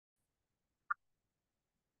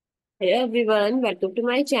Hello everyone, welcome to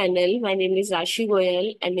my channel. My name is Rashi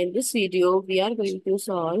Goel, and in this video we are going to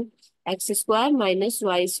solve x square minus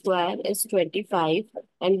y square is 25,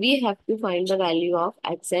 and we have to find the value of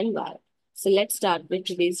x and y. So let's start with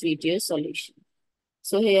today's video solution.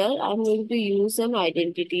 So here I'm going to use an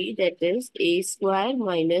identity, that is a square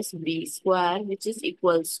minus b square, which is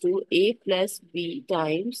equals to a plus b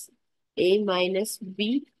times a minus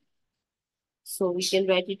b. So we can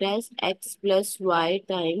write it as x plus y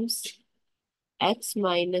times x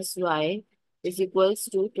minus y is equals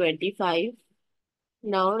to 25.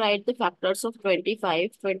 Now write the factors of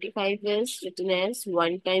 25. 25 is written as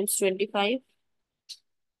 1 times 25,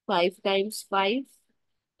 5 times 5,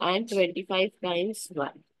 and 25 times 1.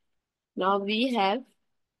 Now we have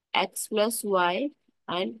x plus y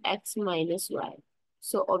and x minus y.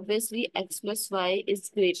 So obviously x plus y is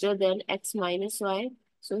greater than x minus y.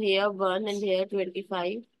 So here 1 and here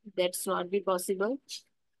 25. That's not be possible.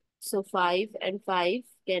 So 5 and 5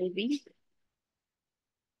 can be,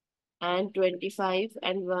 and 25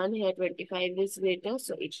 and 1, here 25 is greater,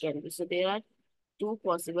 so it can be. So there are two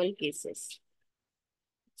possible cases.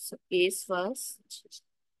 So case first,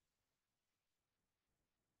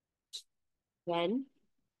 when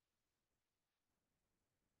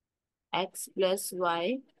x plus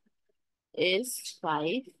y is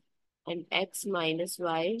 5 and x minus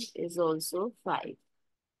y is also 5.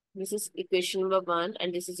 This is equation number 1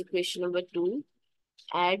 and this is equation number 2.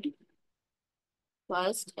 Add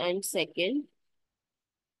first and second.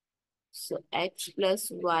 So x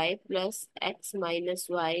plus y plus x minus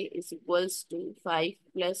y is equals to 5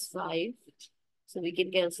 plus 5. So we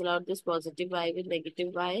can cancel out this positive y with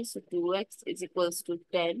negative y. So 2x is equals to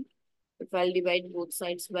 10. If I'll divide both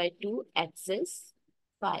sides by 2, x is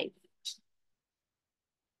 5.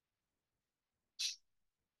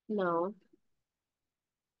 Now,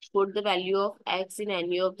 put the value of x in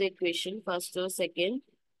any of the equation, first or second.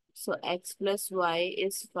 So x plus y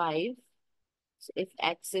is 5. So if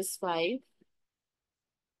x is 5,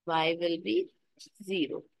 y will be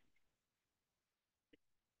 0.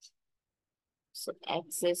 So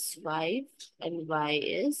x is 5 and y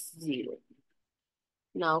is 0.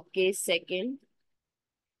 Now case second,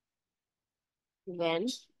 when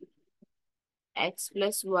x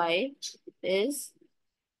plus y is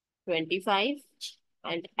 25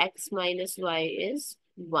 and x minus y is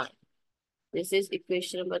 1. This is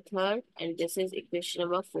equation number 3 and this is equation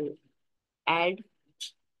number 4. Add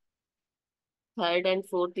third and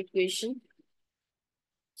fourth equation.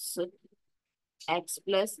 So x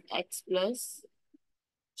plus x plus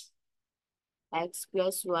x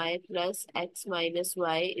plus y plus x minus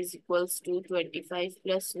y is equals to 25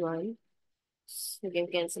 plus 1. So we can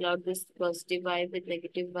cancel out this positive y with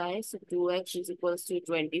negative y. So 2x is equals to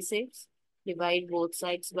 26. Divide both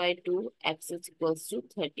sides by 2. X is equals to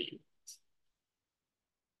 30.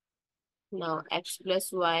 Now x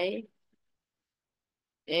plus y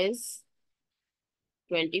is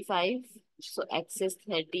 25. So x is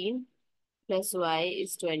 13 plus y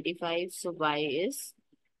is 25. So y is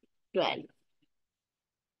 12.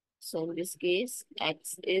 So in this case,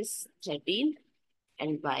 x is 13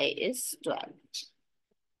 and y is 12.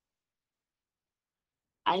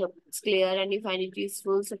 I hope it's clear and you find it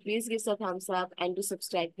useful. So please give us a thumbs up and to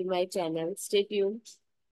subscribe to my channel. Stay tuned.